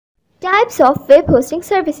Types of web hosting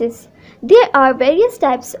services. There are various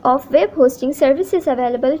types of web hosting services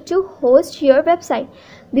available to host your website.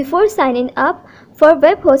 Before signing up for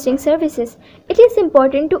web hosting services, it is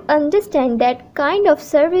important to understand that kind of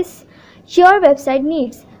service your website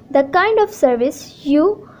needs, the kind of service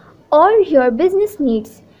you or your business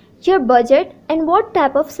needs, your budget, and what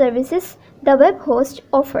type of services the web host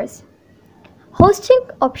offers. Hosting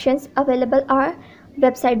options available are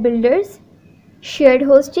website builders, shared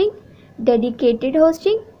hosting, dedicated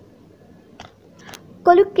hosting,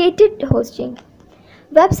 collocated hosting.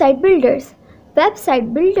 Website builders.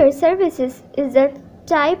 Website builder services is a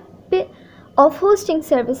type of hosting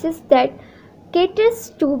services that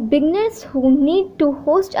caters to beginners who need to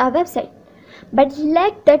host a website but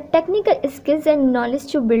lack the technical skills and knowledge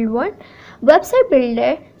to build one. Website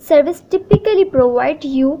builder service typically provide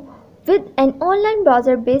you with an online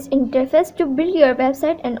browser-based interface to build your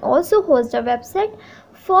website and also host a website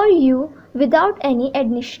for you without any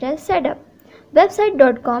additional setup.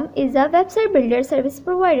 Website.com is a website builder service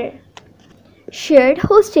provider. Shared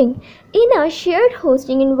hosting. In a shared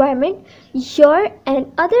hosting environment, you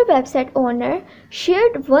and other website owner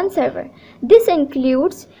shared one server. This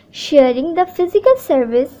includes sharing the physical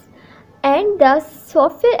service and the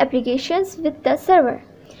software applications with the server.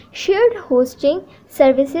 Shared hosting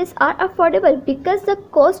services are affordable because the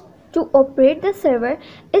cost to operate the server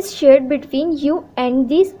is shared between you and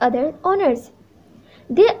these other owners.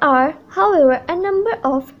 There are, however, a number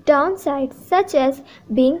of downsides such as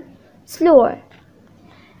being slower.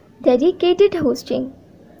 Dedicated hosting.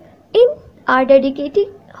 In our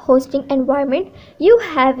dedicated hosting environment, you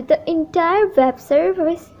have the entire web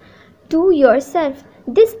service to yourself.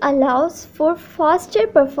 This allows for faster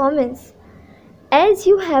performance as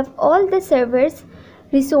you have all the servers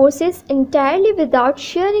resources entirely without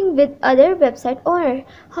sharing with other website owner.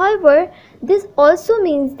 However, this also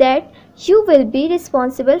means that you will be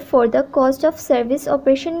responsible for the cost of service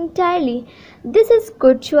operation entirely. This is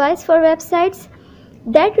good choice for websites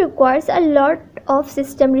that requires a lot of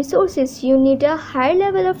system resources. You need a high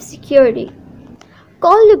level of security.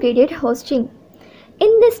 Co-located hosting.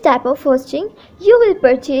 In this type of hosting, you will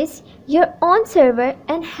purchase your own server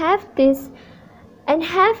and have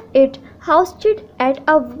it hosted at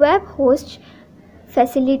a web host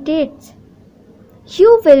facilitates.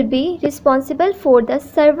 You will be responsible for the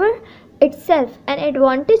server itself. An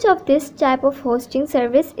advantage of this type of hosting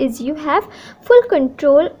service is you have full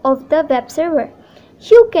control of the web server.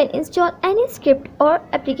 You can install any script or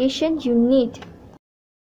application you need.